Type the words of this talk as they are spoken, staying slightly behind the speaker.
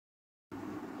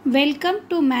Welcome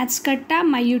to Maths Katta,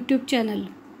 my YouTube channel.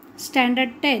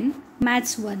 Standard 10,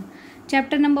 Maths 1.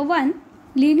 Chapter number 1,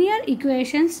 Linear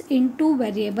Equations in Two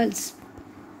Variables.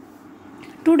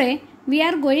 Today, we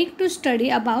are going to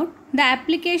study about the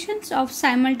applications of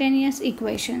simultaneous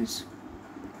equations.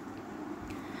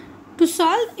 To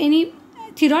solve any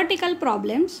theoretical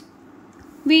problems,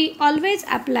 we always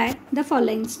apply the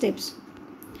following steps.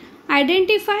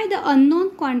 Identify the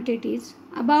unknown quantities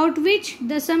about which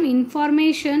some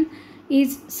information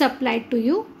is supplied to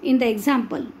you in the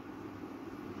example.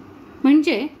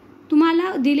 म्हणजे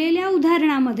तुम्हाला दिलेल्या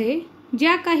उदाहरणामध्ये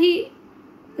ज्या काही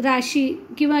राशी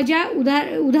किंवा ज्या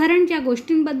उदाहरण ज्या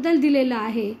गोष्टींबद्दल दिलेलं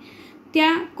आहे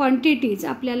त्या क्वांटिटीज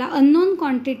आपल्याला अननोन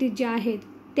क्वांटिटीज ज्या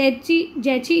आहेत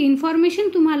ज्याची इन्फॉर्मेशन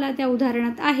तुम्हाला त्या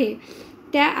उदाहरणात आहे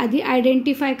त्या आधी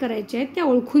आयडेंटिफाय करायच्या आहेत, त्या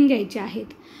ओळखून घ्यायच्या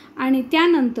आहेत आणि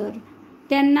त्यानंतर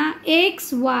त्यांना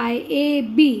एक्स वाय ए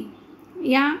बी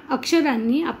या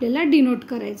अक्षरांनी आपल्याला डिनोट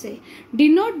करायचं आहे.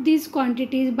 Denote these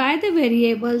quantities by the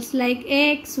variables like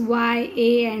x Y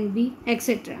A and B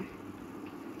etcetera.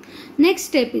 Next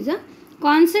step is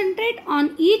concentrate on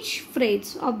each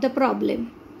phrase of the problem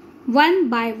one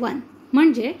by one.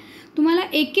 म्हणजे तुम्हाला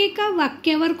एकेका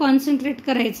वाक्यावर concentrate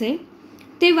करायचं आहे.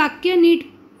 ते वाक्य नीट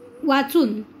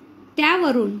वाचून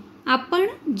त्यावरून आपण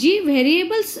जी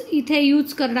व्हेरिएबल्स इथे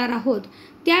यूज करणार आहोत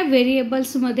त्या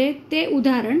व्हेरिएबल्समध्ये ते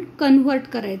उदाहरण कन्व्हर्ट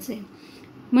करायचे.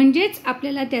 म्हणजेच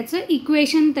आपल्याला त्याचं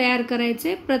इक्वेशन तयार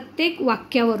करायचे प्रत्येक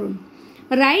वाक्यावरून.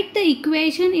 Write the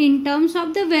equation in terms of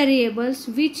the variables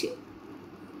which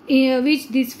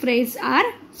this phrase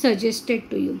are suggested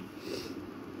to you.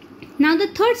 Now the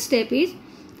third step is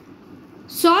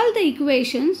solve the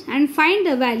equations and find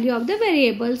the value of the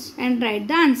variables and write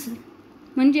the answer.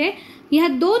 म्हणजे ह्या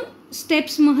दोन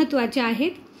steps महत्त्वाच्या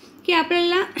आहेत की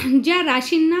आपल्याला ज्या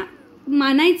राशींना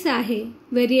मानायचं आहे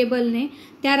व्हेरिएबलने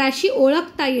त्या राशी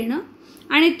ओळखता येणं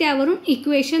आणि त्यावरून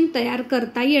इक्वेशन तयार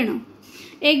करता येणं.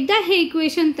 एकदा हे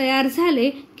इक्वेशन तयार झाले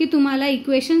की तुम्हाला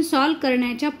इक्वेशन सॉल्व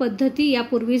करण्याच्या पद्धती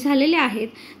यापूर्वी झालेल्या आहेत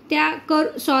त्या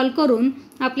सॉल्व करून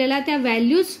आपल्याला त्या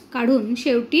व्हॅल्यूज काढून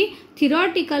शेवटी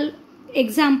थिरॉटिकल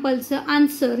एक्झाम्पलचं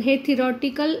आन्सर हे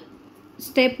थिरॉटिकल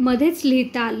स्टेपमध्येच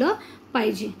लिहिता आलं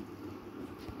पाहिजे.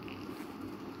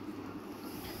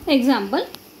 Example,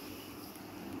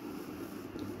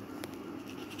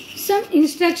 some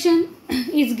instruction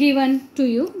is given to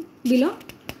you below.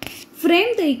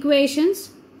 Frame the equations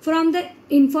from the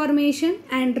information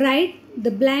and write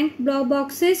the blank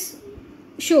boxes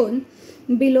shown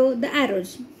below the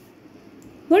arrows.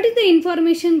 What is the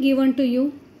information given to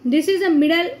you? This is a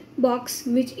middle box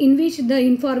in which the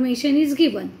information is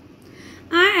given.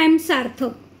 I am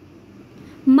Sarthak.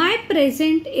 My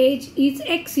present age is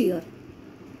X year.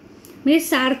 म्हणजे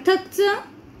सार्थकचं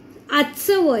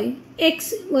आजचं वय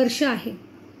x वर्ष आहे.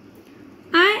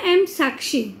 I am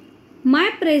Sakshi. My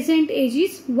present as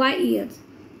is why years.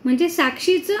 म्हणजे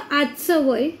साक्षीचं आजचं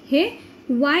वय हे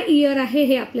वाय year आहे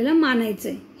हे आपल्याला मानायचं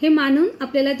आहे. हे मानून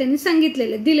आपल्याला त्यांनी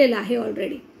सांगितलेलं दिलेलं आहे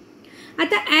ऑलरेडी.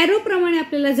 आता ॲरोप्रमाणे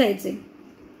आपल्याला जायचं आहे.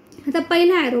 आता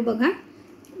पहिला ॲरो बघा,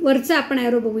 वरचा आपण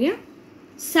ॲरो बघूया.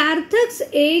 Sarthak's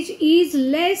age is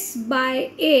less by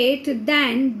 8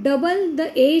 than double the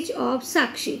age of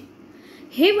Sakshi.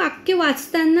 हे वाक्य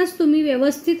वाचतानाच तुम्ही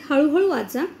व्यवस्थित हळूहळू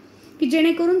वाचा की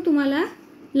जेणेकरून तुम्हाला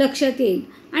लक्षात येईल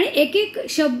आणि एक एक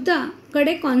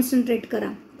शब्दाकडे कॉन्सन्ट्रेट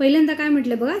करा. पहिल्यांदा काय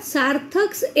म्हटलं बघा,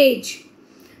 सार्थक्स एज.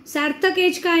 सार्थक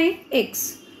एज काय आहे?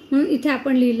 एक्स. म्हणून इथे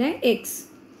आपण लिहिलं आहे x.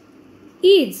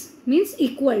 Is means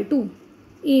equal to.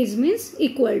 Is means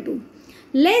equal to.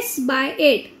 Less bye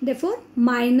 8 therefore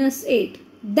 -8.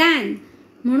 Than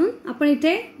म्हणून आपण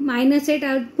इथे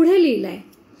 -8 पुढे लिहिलं आहे.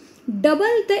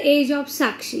 Double the age of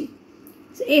Sakshi.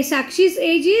 साक्षीज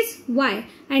as is why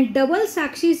and double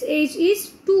साक्षीज as is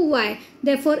 2y.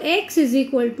 therefore x is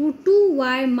equal to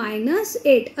 2y -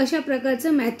 8. अशा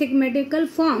प्रकारचं mathematical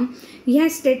form ह्या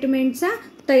स्टेटमेंटचा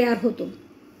तयार होतो.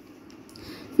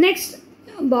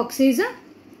 Next box is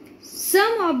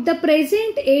Sum of the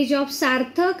present age of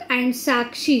Sarthak and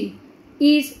Sakshi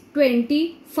is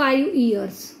 25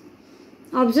 years.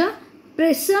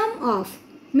 Observe, sum of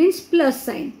means plus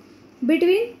sign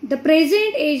between the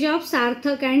present age of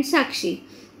Sarthak and Sakshi.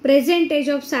 Present age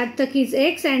of Sarthak is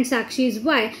x and Sakshi is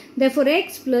y. Therefore,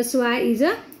 x plus y is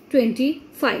a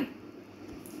 25.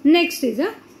 Next is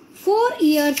 4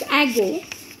 years ago.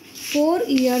 4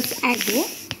 years ago,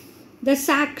 the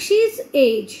Sakshi's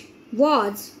age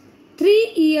was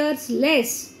 3 years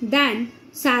less than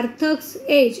Sarthak's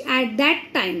age at that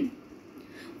time.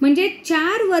 म्हणजे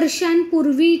 4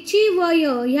 वर्षांपूर्वीची वय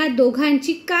ह्या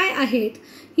दोघांची काय आहेत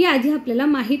ही आधी आपल्याला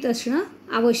माहीत असणं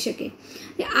आवश्यक आहे.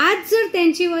 आज जर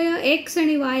त्यांची वय x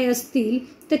आणि y असतील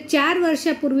तर 4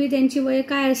 वर्षापूर्वी त्यांची वय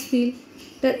काय असतील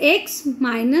तर x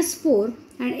 -4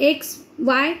 आणि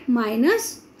y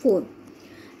 -4.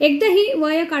 एकदा ही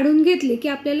वय काढून घेतली की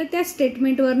आपल्याला त्या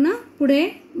स्टेटमेंटवरनं पुढे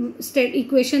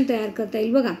इक्वेशन तयार करता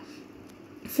येईल. बघा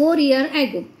 4 years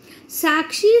ago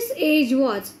साक्षीज as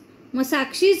was. Mug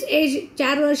साक्षीज as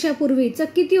 4 वर्षापूर्वीचं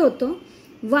किती होतं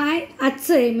y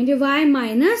आजचं आहे म्हणजे y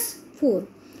 -4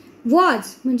 वॉज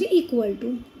म्हणजे इक्वल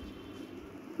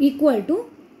टू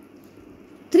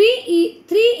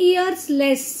 3 years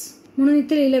लेस म्हणून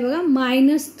इथे लिहिलं बघा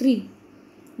 -3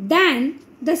 than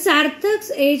the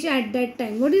सार्थक्स as at that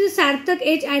time. What is the सार्थक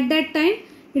as at that time?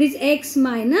 It is x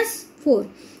 -4.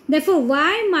 Therefore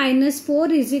y -4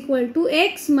 is equal to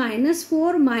x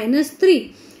 -4 -3.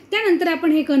 त्यानंतर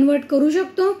आपण हे कन्वर्ट करू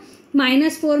शकतो.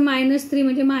 -4 -3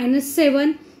 म्हणजे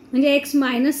 -7 म्हणजे x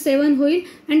 -7 होईल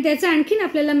आणि त्याचा आणखीन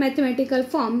आपल्याला mathematical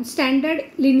form standard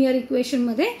linear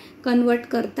इक्वेशनमध्ये convert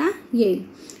करता येईल.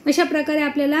 अशा प्रकारे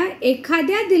आपल्याला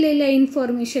एखाद्या दिलेल्या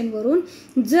इन्फॉर्मेशनवरून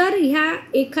जर ह्या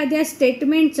एखाद्या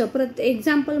स्टेटमेंटचं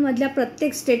एक्झाम्पलमधल्या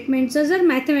प्रत्येक स्टेटमेंटचं जर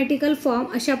मॅथमॅटिकल फॉर्म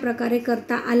अशा प्रकारे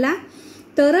करता आला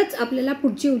तरच आपल्याला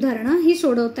पुढची उदाहरणं ही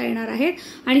सोडवता येणार आहेत.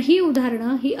 आणि ही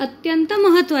उदाहरणं ही अत्यंत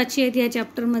महत्त्वाची आहेत या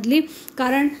चॅप्टरमधली,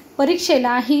 कारण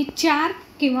परीक्षेला ही 4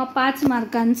 किंवा 5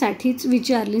 मार्कांसाठीच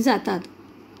विचारली जातात.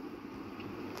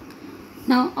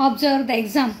 Now observe the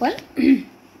example.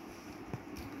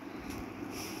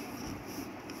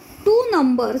 2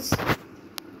 numbers.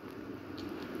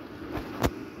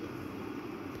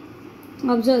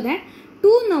 Observe that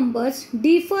 2 numbers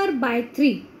differ by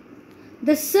 3.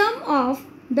 The sum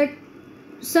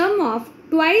of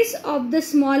twice of the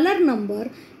smaller number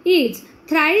is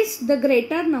thrice the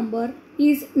greater number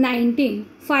is 19.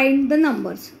 Find the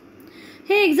numbers.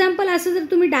 Hey example असं जर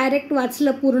तुम्ही डायरेक्ट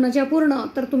वाचलं पूर्णच्या पूर्ण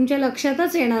तर तुमच्या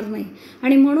लक्षातच येणार नाही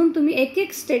आणि म्हणून तुम्ही एक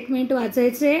एक स्टेटमेंट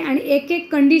वाचायचे आणि एक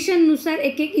एक कंडिशननुसार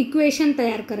एक एक इक्वेशन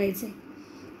तयार करायचे.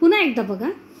 पुन्हा एकदा बघा.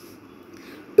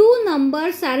 2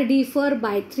 numbers are differ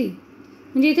by 3.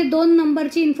 म्हणजे इथे 2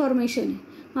 नंबरची इन्फॉर्मेशन आहे.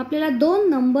 आपल्याला 2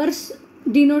 नंबर्स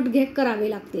डिनोट करावे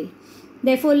लागतील.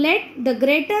 Therefore let the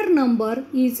greater number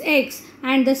is x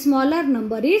and the smaller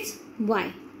number is y.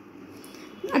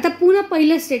 आता पुन्हा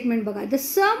पहिलं स्टेटमेंट बघा. The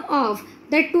some of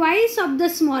the twice of the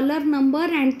smaller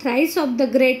number and thrice of the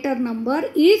greater number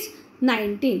is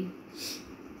 19.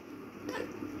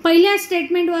 पहिल्या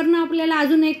स्टेटमेंटवरनं आपल्याला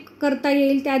अजून एक करता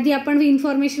येईल. त्याआधी आपण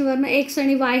इन्फॉर्मेशनवरनं x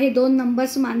आणि y हे 2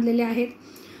 नंबर्स मानलेले आहेत.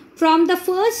 From the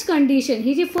first condition,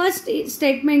 he ji first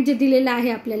statement जे दिलेलं आहे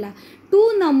आपल्याला 2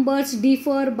 numbers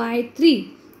differ by 3,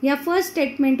 या फर्स्ट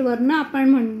स्टेटमेंटवरनं आपण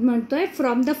म्हणतोय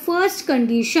from the first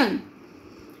condition.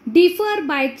 Differ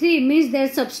by 3 means their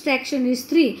subtraction is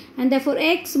 3 and therefore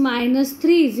x minus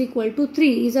 3 is equal to 3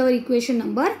 is our equation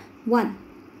number 1.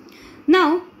 Now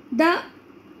the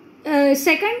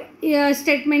second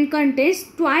statement contains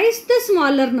twice the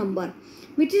smaller number.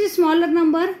 Which is a smaller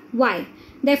number? Y.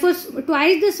 Therefore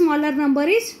twice the smaller number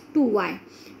is 2y.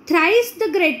 Thrice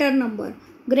the greater number.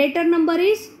 Greater number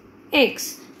is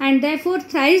x and therefore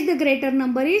thrice the greater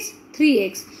number is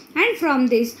 3x. And from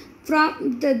this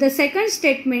the second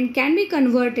statement can be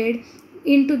converted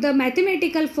into the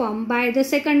mathematical form by the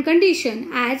second condition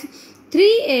as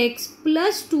 3x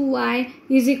plus 2y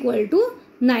is equal to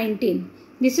 19.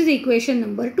 This is equation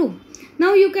number 2.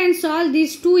 Now you can solve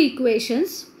these two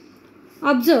equations.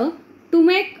 Observe, to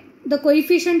make the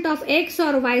coefficient of x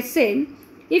or y same,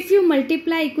 if you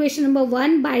multiply equation number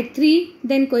 1 by 3,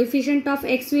 then coefficient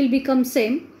of x will become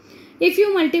same. If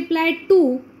you multiply 2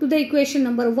 to the equation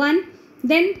number 1,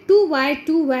 then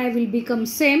 2y will become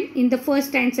same in the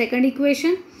first and second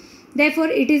equation. Therefore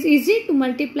it is easy to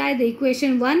multiply the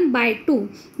equation 1 by 2.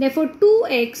 Therefore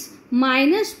 2x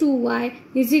minus 2y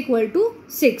is equal to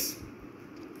 6.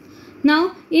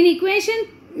 Now in equation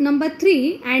number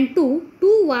 3 and 2,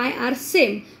 2y are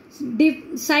same.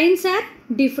 Signs are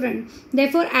different.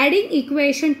 Therefore adding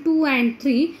equation 2 and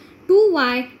 3,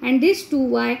 2y and this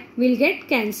 2y will get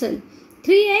cancelled.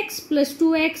 3x plus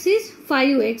 2x is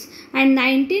 5x and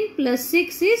 19 plus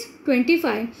 6 is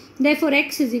 25. Therefore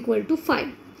x is equal to 5.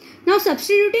 Now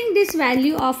substituting this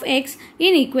value of x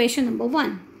in equation number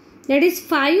 1, that is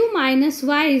 5 minus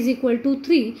y is equal to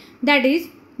 3, that is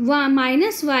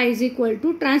minus y is equal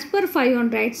to, transfer 5 on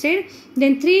right side,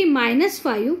 then 3 minus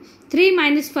 5, 3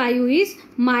 minus 5 is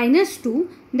minus 2.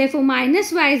 Therefore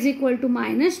minus y is equal to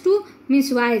minus 2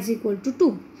 means y is equal to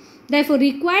 2. Therefore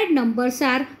required numbers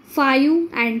are 5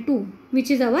 and 2, which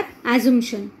is our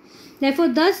assumption. Therefore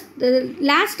thus the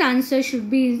last answer should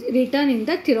be written in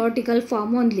the theoretical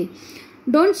form only.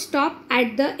 don't stop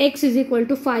at the x is equal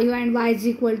to 5 and y is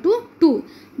equal to 2.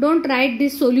 Don't write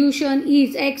this solution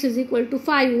is x is equal to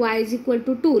 5, y is equal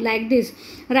to 2 like this.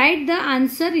 Write the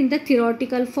answer in the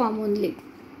theoretical form only.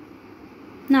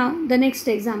 Now the next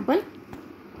example.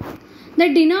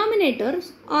 The denominator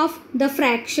of the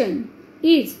fraction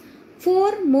is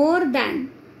 4 more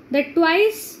than the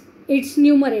twice its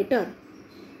numerator.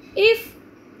 If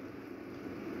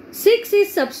 6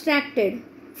 is subtracted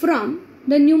from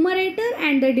the numerator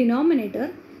and the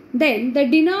denominator, then the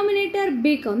denominator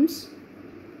becomes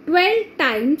 12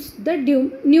 times the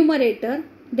numerator.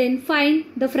 Then find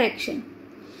the fraction.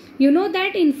 You know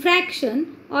that in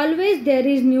fraction always there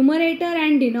is numerator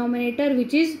and denominator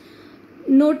which is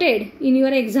noted in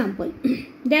your example.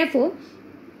 Therefore,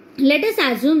 let us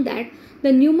assume that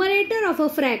the numerator of a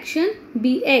fraction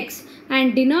be x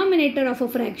and denominator of a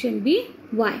fraction be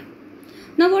y.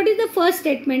 Now what is the first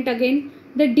statement again?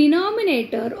 The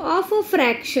denominator of a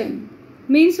fraction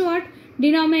means what?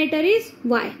 Denominator is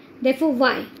y. Therefore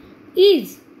y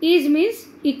is means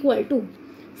equal to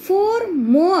 4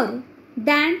 more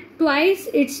than twice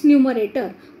its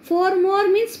numerator. 4 more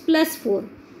means plus 4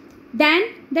 than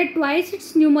the twice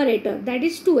its numerator, that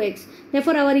is 2x.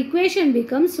 Therefore our equation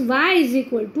becomes y is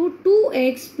equal to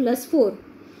 2x plus 4.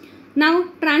 Now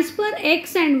transfer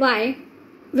x and y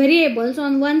variables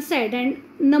on one side and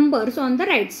numbers on the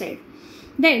right side.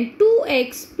 Then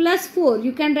 2x plus 4,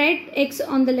 you can write x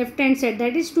on the left hand side,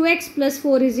 that is 2x plus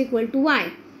 4 is equal to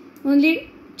y. Only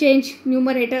change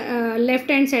numerator left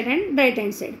hand side and right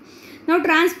hand side. Now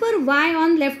transfer y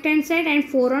on left hand side and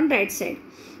 4 on right side.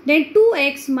 Then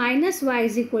 2x minus y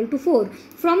is equal to 4.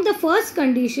 From the first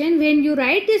condition, when you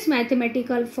write this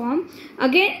mathematical form,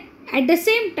 again at the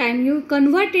same time you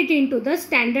convert it into the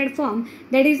standard form,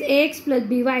 that is ax plus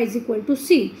by is equal to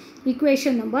c.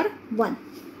 Equation number 1.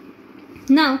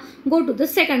 Now go to the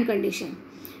second condition.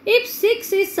 If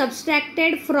 6 is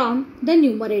subtracted from the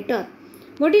numerator,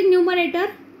 what is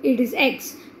numerator? It is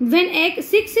x. When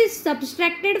 6 is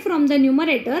subtracted from the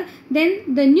numerator,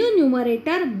 then the new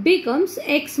numerator becomes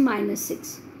x minus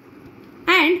 6.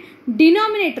 And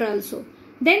denominator also.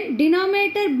 Then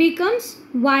denominator becomes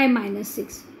y minus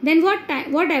 6. Then what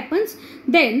happens?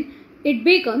 Then it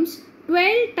becomes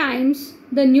 12 times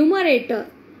the numerator.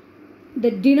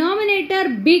 The denominator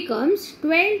becomes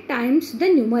 12 times the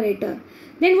numerator.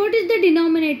 Then what is the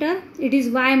denominator? It is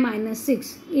y minus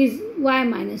 6. Is y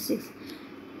minus 6.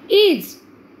 Is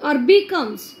or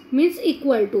becomes means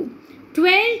equal to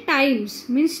 12 times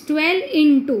means 12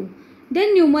 into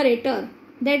the numerator,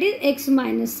 that is x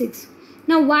minus 6.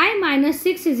 Now y minus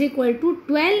 6 is equal to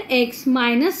 12x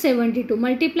minus 72.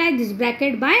 Multiply this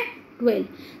bracket by 12.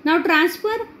 Now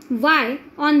transfer y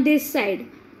on this side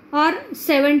or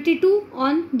 72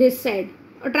 on this side.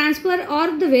 Or transfer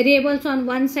all the variables on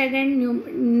one side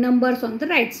and numbers on the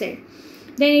right side.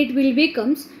 Then it will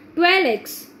becomes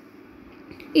 12x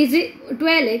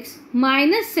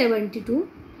minus 72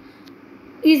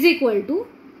 is equal to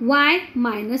y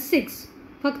minus 6.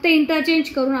 फक्त interchange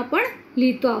करून आपण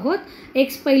लिहितो आहोत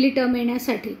x पहिली term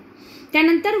येण्यासाठी.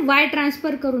 त्यानंतर y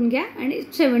transfer करून घ्या आणि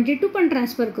 72 पण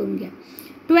ट्रान्सफर करून घ्या.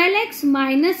 12x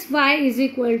minus y is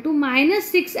equal to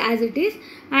minus 6 as it is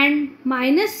and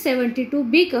minus 72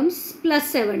 becomes plus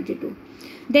 72.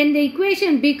 Then the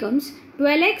equation becomes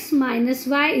 12x minus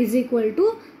y is equal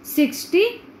to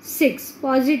 66,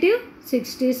 positive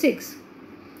 66.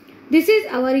 This is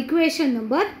our equation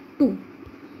number 2.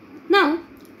 Now,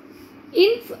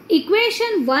 in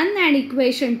equation 1 and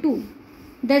equation 2,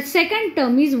 the second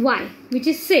term is y, which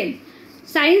is same.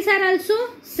 Signs are also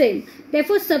same.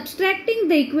 Therefore, subtracting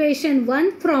the equation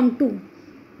 1 from 2.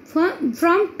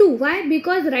 From 2, why?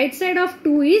 Because right side of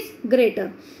 2 is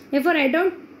greater. Therefore, write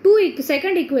down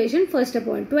second equation first of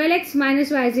all. 12x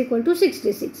minus y is equal to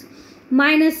 66.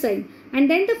 Minus sign. And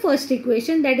then the first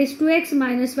equation, that is 2x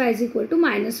minus y is equal to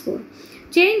minus 4.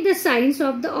 Change the signs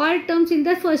of the all terms in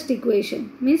the first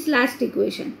equation, means last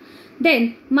equation.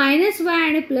 Then minus y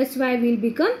and plus y will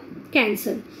become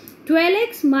cancelled.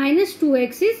 12x minus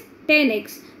 2x is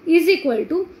 10x is equal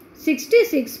to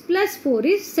 66 plus 4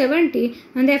 is 70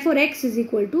 and therefore x is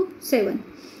equal to 7.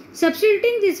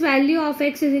 Substituting this value of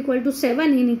x is equal to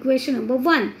 7 in equation number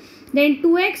 1. Then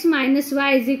 2x minus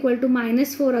y is equal to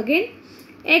minus 4 again.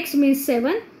 X means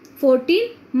 7.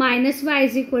 14 minus y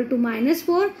is equal to minus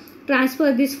 4.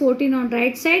 Transfer this 14 on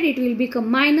right side. It will become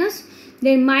minus.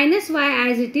 Then minus y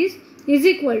as it is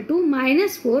equal to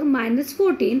minus 4 minus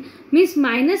 14 means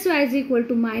minus y is equal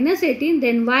to minus 18.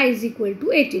 Then y is equal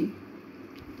to 18.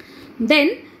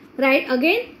 Then write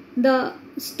again the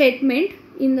statement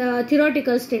in the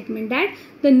theoretical statement that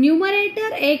the numerator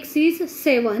x is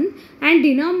 7 and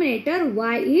denominator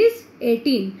y is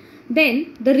 18.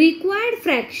 Then the required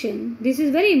fraction, this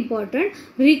is very important,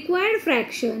 required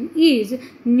fraction is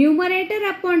numerator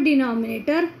upon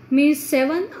denominator means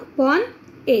 7 upon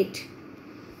 8.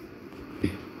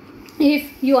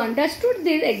 If you understood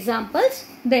these examples,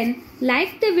 then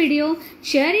like the video,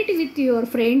 share it with your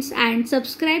friends and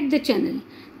subscribe the channel.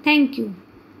 Thank you.